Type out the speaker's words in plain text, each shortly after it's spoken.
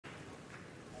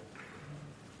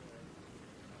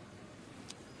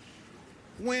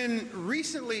When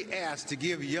recently asked to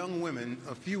give young women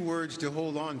a few words to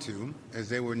hold on to as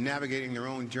they were navigating their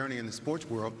own journey in the sports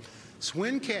world,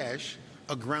 Swin Cash,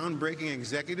 a groundbreaking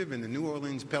executive in the New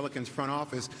Orleans Pelicans front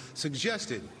office,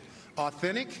 suggested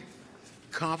authentic,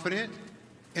 confident,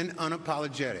 and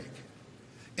unapologetic.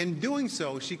 In doing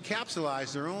so, she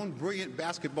capsulized her own brilliant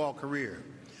basketball career.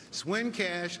 Swin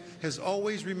Cash has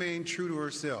always remained true to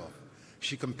herself.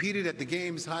 She competed at the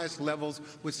game's highest levels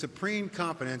with supreme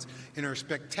confidence in her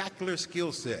spectacular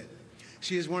skill set.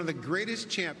 She is one of the greatest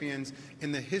champions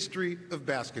in the history of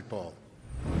basketball.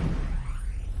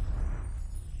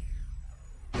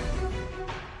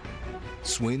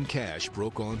 Swin Cash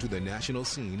broke onto the national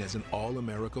scene as an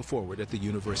All-America forward at the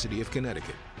University of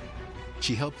Connecticut.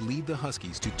 She helped lead the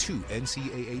Huskies to 2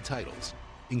 NCAA titles,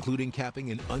 including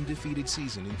capping an undefeated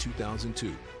season in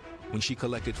 2002, when she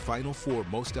collected Final Four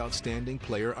Most Outstanding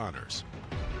Player honors.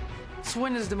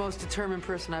 Swin is the most determined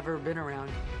person I've ever been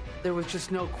around. There was just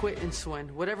no quit in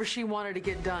Swin. Whatever she wanted to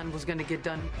get done was going to get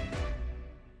done.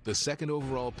 The second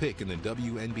overall pick in the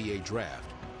WNBA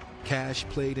draft, Cash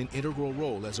played an integral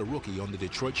role as a rookie on the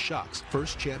Detroit Shock's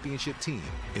first championship team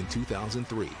in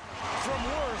 2003. From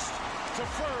worst to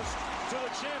first to the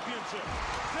championship,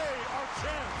 they are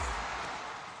champs.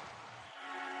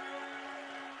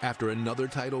 After another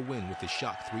title win with the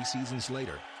Shock 3 seasons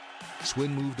later,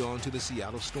 Swin moved on to the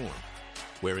Seattle Storm,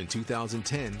 where in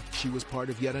 2010 she was part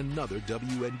of yet another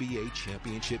WNBA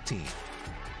championship team.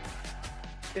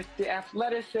 It's the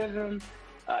athleticism,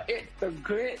 it's the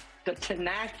grit, the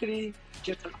tenacity,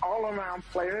 just an all-around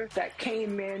player that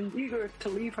came in eager to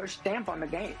leave her stamp on the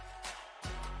game.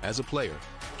 As a player,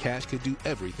 Cash could do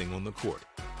everything on the court.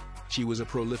 She was a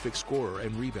prolific scorer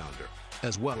and rebounder,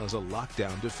 as well as a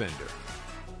lockdown defender.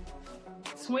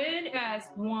 Swin has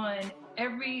won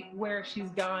everywhere she's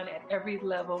gone at every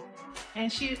level,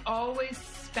 and she's always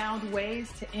found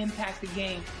ways to impact the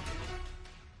game.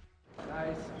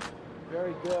 Nice,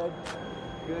 very good,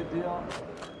 good deal.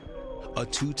 A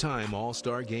 2-time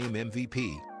All-Star Game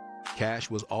MVP, Cash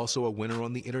was also a winner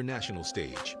on the international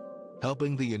stage,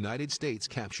 helping the United States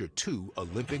capture 2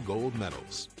 Olympic gold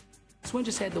medals. Swin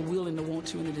just had the will and the want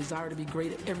to and the desire to be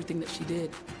great at everything that she did.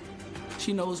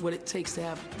 She knows what it takes to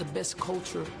have the best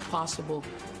culture possible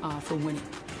for winning.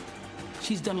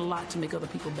 She's done a lot to make other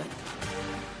people better.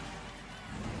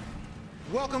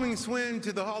 Welcoming Swin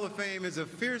to the Hall of Fame is a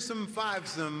fearsome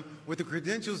fivesome with the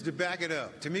credentials to back it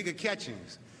up. Tamika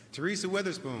Catchings, Teresa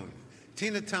Weatherspoon,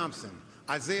 Tina Thompson,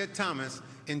 Isaiah Thomas,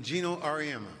 and Gino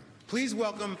Auriemma. Please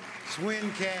welcome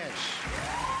Swin Cash.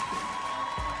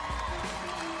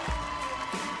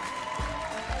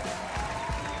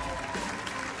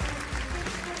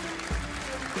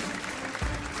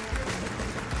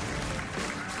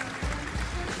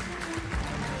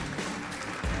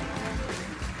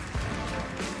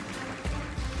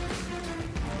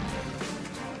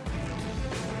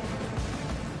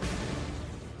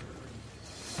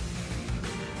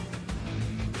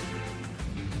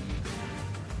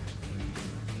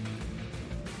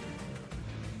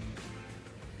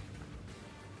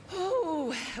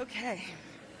 Okay.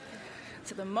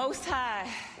 To the Most High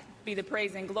be the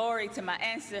praise and glory, to my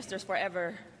ancestors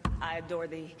forever, I adore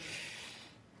thee.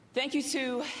 Thank you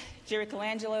to Jerry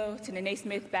Colangelo, to the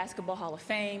Naismith Basketball Hall of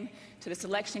Fame, to the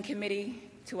selection committee,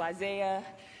 to Isaiah,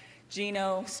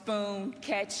 Gino, Spoon,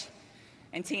 Catch,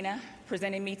 and Tina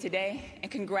presenting me today,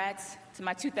 and congrats to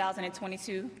my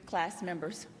 2022 class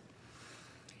members.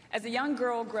 As a young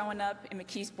girl growing up in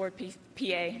McKeesport,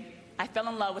 PA, I fell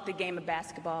in love with the game of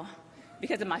basketball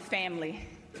because of my family.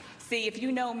 See, if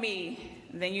you know me,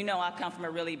 then you know I come from a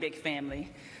really big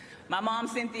family. My mom,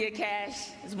 Cynthia Cash,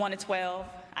 is 1 of 12.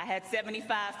 I had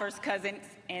 75 first cousins,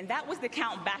 and that was the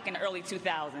count back in the early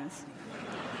 2000s.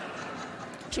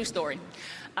 True story.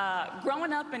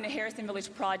 Growing up in the Harrison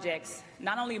Village projects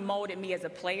not only molded me as a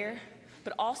player,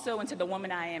 but also into the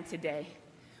woman I am today.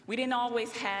 We didn't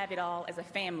always have it all as a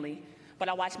family, but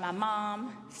I watched my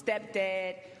mom,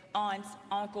 stepdad, aunts,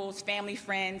 uncles, family,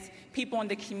 friends, people in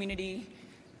the community,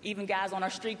 even guys on our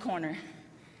street corner,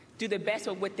 do the best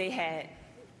with what they had.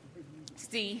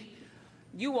 See,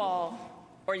 you all,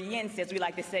 or yins as we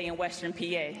like to say in Western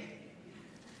PA,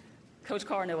 Coach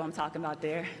Carr knows what I'm talking about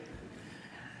there.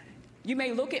 You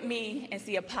may look at me and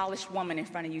see a polished woman in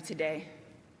front of you today,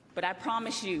 but I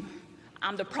promise you,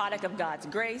 I'm the product of God's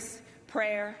grace,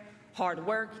 prayer, hard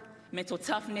work, mental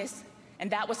toughness,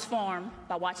 and that was formed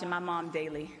by watching my mom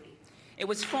daily. It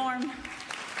was formed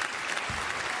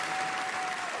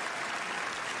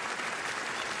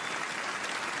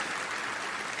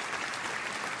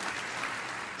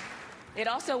It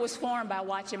also was formed by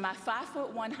watching my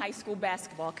 5'1" high school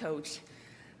basketball coach,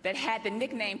 that had the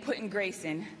nickname Puddin'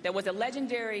 Grayson, that was a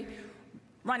legendary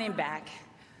running back.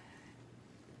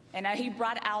 And he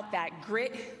brought out that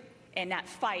grit and that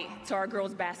fight to our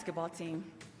girls basketball team.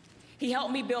 He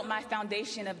helped me build my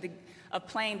foundation of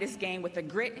playing this game with a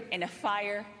grit and a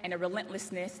fire and a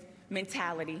relentlessness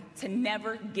mentality to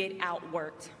never get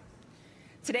outworked.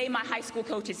 Today, my high school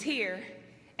coach is here,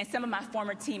 and some of my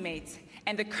former teammates,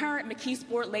 and the current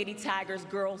McKeesport Lady Tigers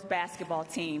girls basketball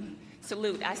team.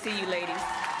 Salute, I see you ladies.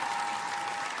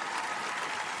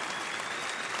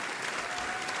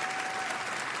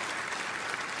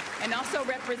 And also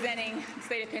representing the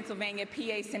state of Pennsylvania,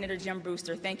 PA Senator Jim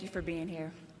Brewster, thank you for being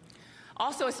here.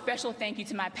 Also a special thank you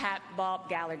to my Pat Bob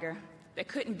Gallagher that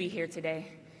couldn't be here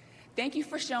today. Thank you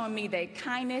for showing me that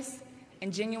kindness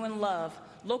and genuine love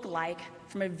look like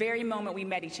from the very moment we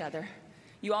met each other.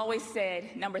 You always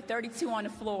said, number 32 on the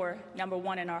floor, number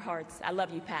 1 in our hearts. I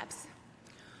love you, Paps.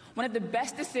 One of the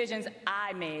best decisions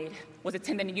I made was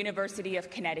attending the University of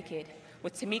Connecticut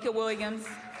with Tamika Williams.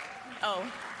 Oh,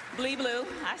 Blee Blue,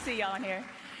 I see y'all in here.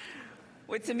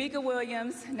 With Tamika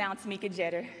Williams, now Tamika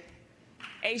Jeter,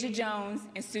 Asia Jones,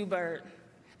 and Sue Bird.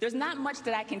 There's not much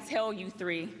that I can tell you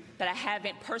three that I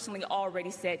haven't personally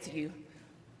already said to you.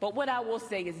 But what I will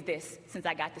say is this, since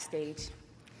I got the stage.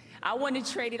 I wouldn't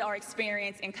have traded our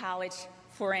experience in college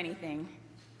for anything.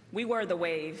 We were the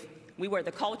wave. We were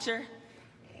the culture.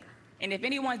 And if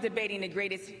anyone's debating the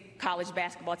greatest college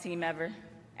basketball team ever,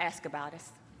 ask about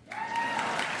us.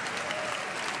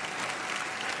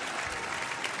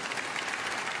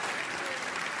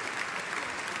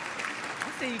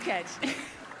 I see you catch.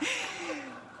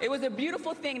 It was a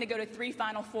beautiful thing to go to 3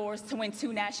 Final Fours, to win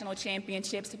 2 national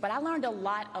championships, but I learned a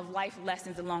lot of life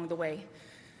lessons along the way.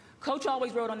 Coach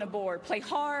always wrote on the board, play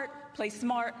hard, play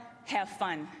smart, have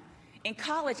fun. In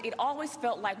college, it always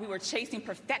felt like we were chasing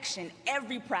perfection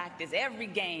every practice, every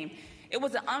game. It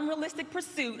was an unrealistic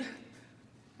pursuit,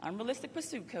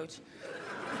 Coach,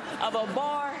 of a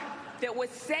bar that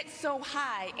was set so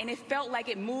high and it felt like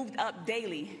it moved up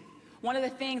daily. One of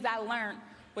the things I learned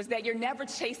was that you're never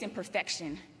chasing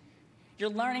perfection. You're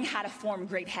learning how to form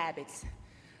great habits.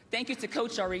 Thank you to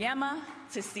Coach Oriema,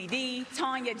 to CD,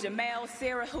 Tanya, Jamel,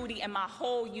 Sarah, Hootie, and my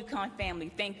whole UConn family.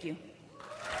 Thank you.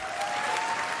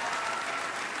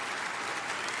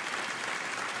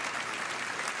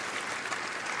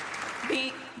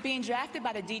 Being drafted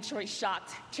by the Detroit Shock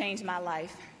changed my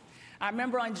life. I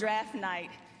remember on draft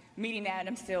night meeting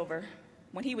Adam Silver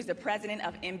when he was the president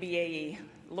of NBAE.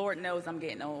 Lord knows I'm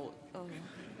getting old. Oh.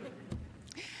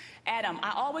 Adam,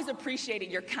 I always appreciated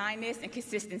your kindness and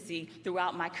consistency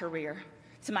throughout my career.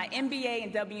 To my NBA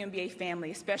and WNBA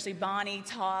family, especially Bonnie,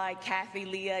 Todd, Kathy,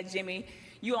 Leah, Jimmy,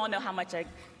 you all know how much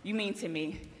you mean to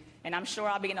me. And I'm sure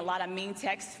I'll be getting a lot of mean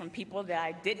texts from people that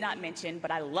I did not mention, but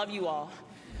I love you all.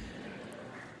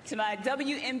 To my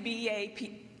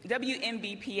WNBPA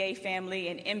family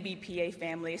and MBPA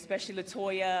family, especially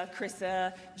LaToya,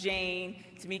 Krissa, Jane,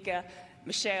 Tamika,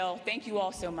 Michelle, thank you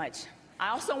all so much. I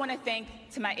also want to thank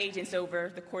to my agents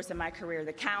over the course of my career,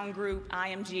 the Cowan Group,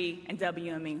 IMG, and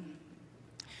WME.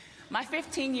 My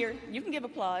 15-year, you can give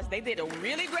applause, they did a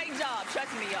really great job,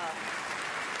 trust me, y'all.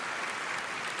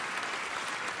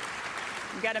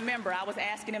 You got to remember, I was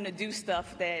asking them to do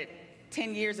stuff that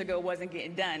 10 years ago wasn't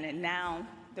getting done, and now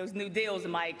those new deals,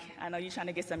 Mike, I know you're trying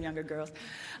to get some younger girls.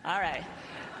 All right.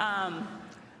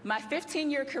 My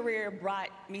 15-year career brought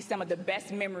me some of the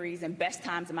best memories and best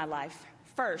times in my life.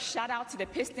 First, shout out to the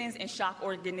Pistons and Shock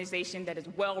organization that is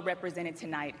well represented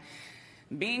tonight.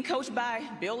 Being coached by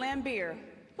Bill Laimbeer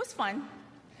was fun.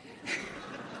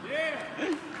 Yeah.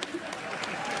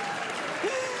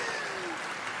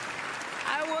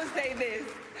 I will say this,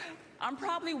 I'm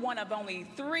probably one of only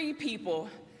 3 people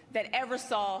that ever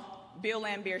saw Bill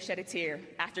Laimbeer shed a tear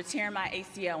after tearing my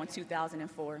ACL in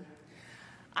 2004.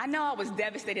 I know I was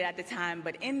devastated at the time,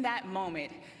 but in that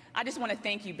moment, I just want to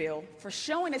thank you, Bill, for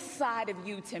showing a side of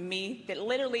you to me that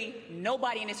literally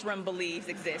nobody in this room believes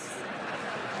exists.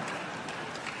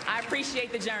 I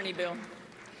appreciate the journey, Bill.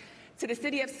 To the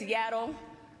city of Seattle,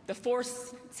 the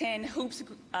Force 10 Hoops,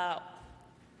 the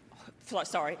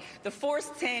Force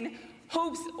 10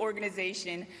 Hoops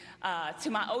organization, to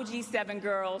my OG7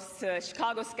 girls, to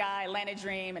Chicago Sky, Atlanta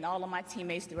Dream, and all of my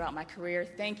teammates throughout my career,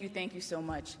 thank you so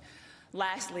much.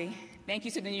 Lastly, thank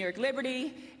you to the New York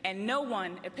Liberty, and no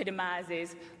one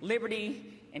epitomizes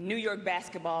Liberty and New York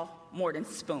basketball more than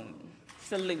Spoon.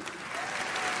 Salute.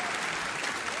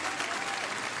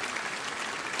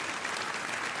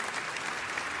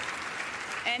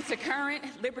 And to current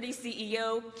Liberty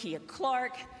CEO, Kia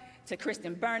Clark, to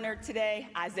Kristen Bernard today,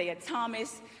 Isaiah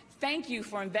Thomas, thank you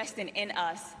for investing in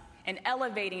us and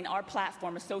elevating our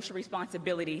platform of social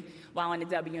responsibility while in the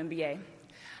WNBA.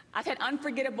 I've had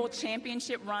unforgettable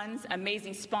championship runs,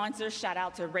 amazing sponsors. Shout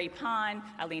out to Ray Pond,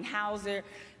 Eileen Hauser,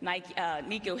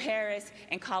 Nico Harris,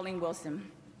 and Colleen Wilson.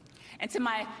 And to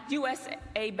my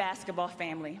USA basketball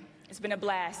family, it's been a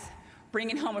blast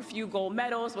bringing home a few gold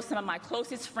medals with some of my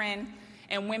closest friends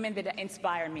and women that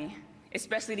inspire me,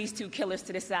 especially these two killers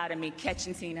to the side of me, Ketch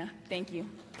and Tina. Thank you.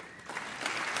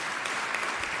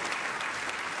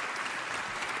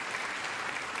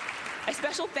 A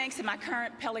special thanks to my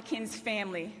current Pelicans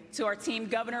family, to our team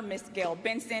governor, Ms. Gail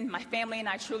Benson. My family and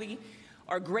I truly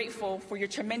are grateful for your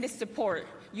tremendous support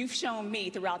you've shown me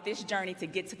throughout this journey to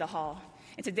get to the Hall.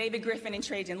 And to David Griffin and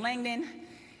Trajan Langdon,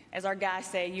 as our guys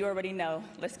say, you already know,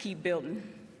 let's keep building.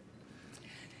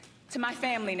 To my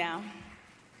family now.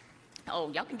 Oh,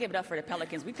 y'all can give it up for the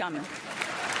Pelicans, we coming.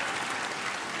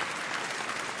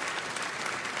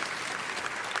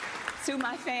 To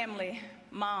my family,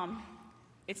 Mom,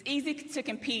 it's easy to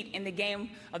compete in the game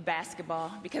of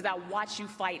basketball because I watch you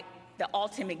fight the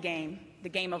ultimate game, the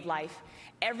game of life.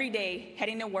 Every day,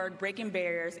 heading to work, breaking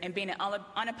barriers, and being an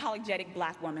unapologetic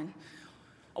Black woman.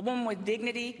 A woman with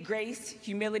dignity, grace,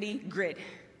 humility, grit.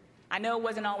 I know it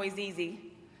wasn't always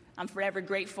easy. I'm forever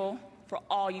grateful for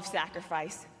all you've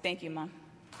sacrificed. Thank you, Mom.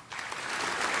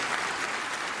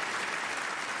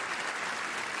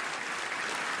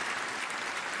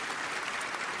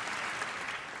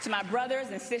 To my brothers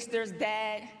and sisters,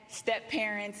 dad,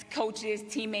 step-parents, coaches,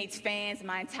 teammates, fans,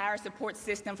 my entire support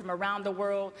system from around the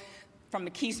world, from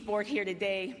the Key Sport here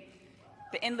today,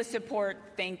 the endless support,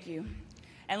 thank you.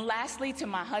 And lastly, to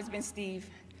my husband, Steve,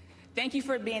 thank you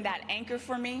for being that anchor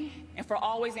for me and for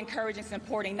always encouraging and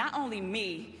supporting not only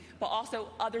me, but also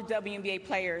other WNBA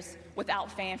players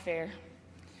without fanfare.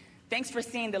 Thanks for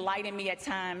seeing the light in me at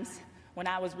times when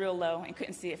I was real low and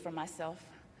couldn't see it for myself.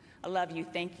 I love you,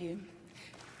 thank you.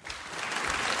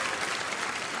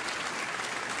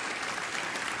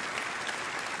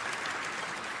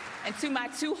 And to my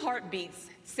two heartbeats,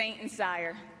 Saint and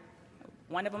Sire,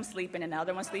 one of them sleeping and the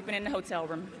other one sleeping in the hotel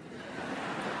room.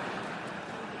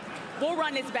 We'll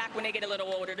run this back when they get a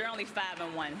little older. They're only 5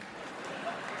 and 1.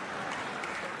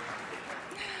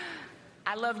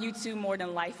 I love you two more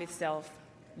than life itself.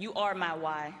 You are my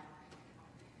why.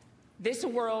 This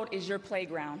world is your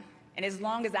playground, and as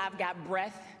long as I've got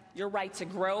breath, your right to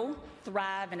grow,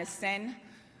 thrive, and ascend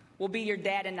will be your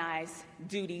dad and I's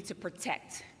duty to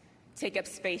protect. Take up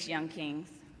space, young kings.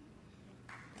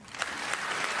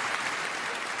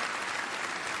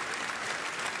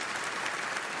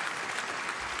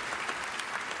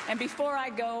 And before I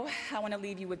go, I want to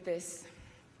leave you with this.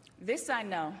 This I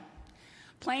know.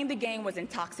 Playing the game was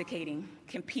intoxicating.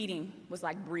 Competing was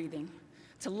like breathing.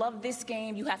 To love this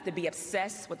game, you have to be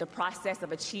obsessed with the process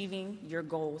of achieving your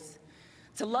goals.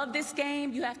 To love this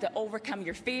game, you have to overcome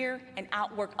your fear and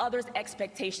outwork others'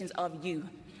 expectations of you.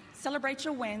 Celebrate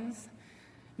your wins,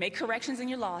 make corrections in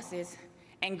your losses,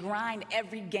 and grind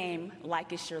every game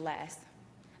like it's your last.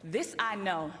 This I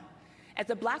know. As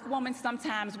a Black woman,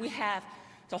 sometimes we have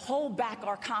to hold back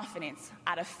our confidence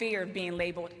out of fear of being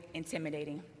labeled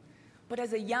intimidating. But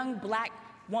as a young Black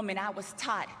woman, I was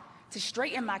taught to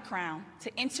straighten my crown,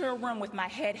 to enter a room with my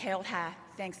head held high.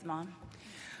 Thanks, Mom.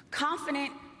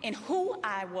 Confident in who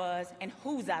I was and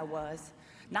whose I was,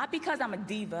 not because I'm a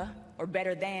diva or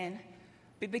better than,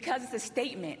 but because it's a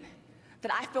statement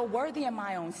that I feel worthy in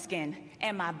my own skin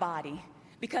and my body.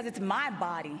 Because it's my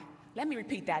body. Let me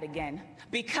repeat that again.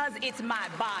 Because it's my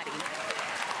body.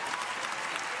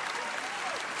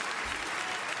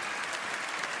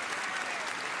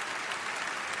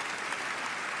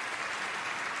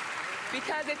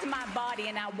 Because it's my body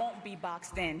and I won't be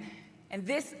boxed in. And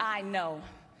this I know,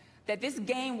 that this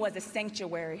game was a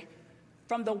sanctuary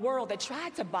from the world that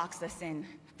tried to box us in.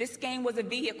 This game was a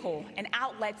vehicle, an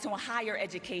outlet to a higher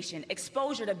education,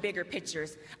 exposure to bigger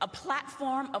pictures, a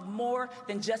platform of more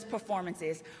than just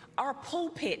performances. Our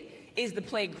pulpit is the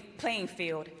playing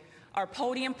field. Our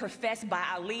podium professed by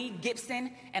Ali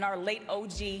Gibson and our late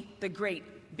OG, the great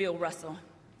Bill Russell.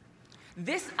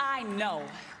 This I know.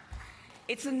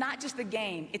 It's not just a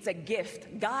game, it's a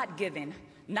gift, God-given,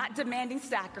 not demanding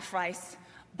sacrifice,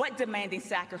 but demanding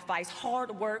sacrifice,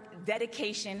 hard work,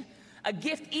 dedication, a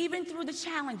gift even through the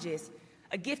challenges,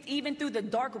 a gift even through the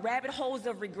dark rabbit holes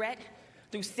of regret,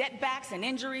 through setbacks and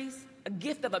injuries, a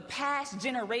gift of a past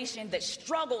generation that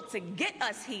struggled to get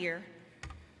us here,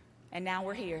 and now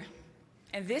we're here.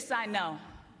 And this I know.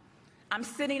 I'm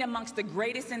sitting amongst the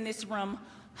greatest in this room,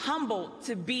 humbled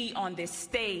to be on this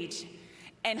stage,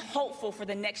 and hopeful for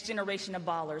the next generation of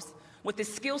ballers, with the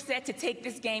skill set to take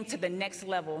this game to the next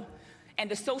level. and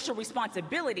the social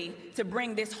responsibility to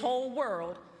bring this whole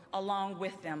world along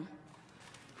with them.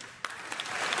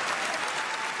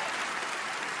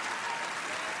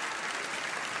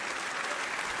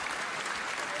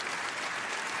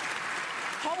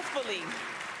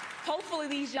 Hopefully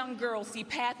these young girls see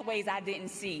pathways I didn't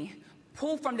see,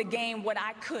 pull from the game what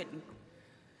I couldn't,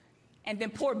 and then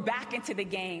pour back into the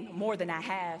game more than I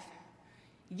have.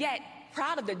 Yet,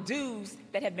 proud of the dues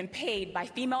that have been paid by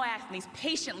female athletes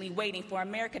patiently waiting for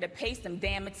America to pay some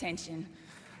damn attention.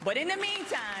 But in the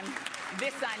meantime,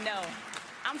 this I know,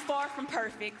 I'm far from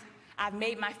perfect. I've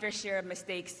made my fair share of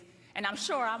mistakes, and I'm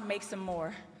sure I'll make some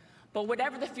more. But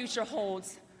whatever the future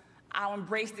holds, I'll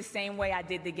embrace the same way I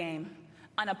did the game,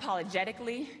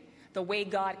 unapologetically, the way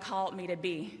God called me to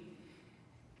be.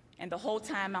 And the whole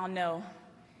time I'll know,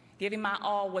 giving my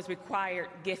all was required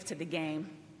gift to the game,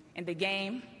 and the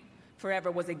game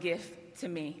forever was a gift to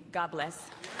me. God bless.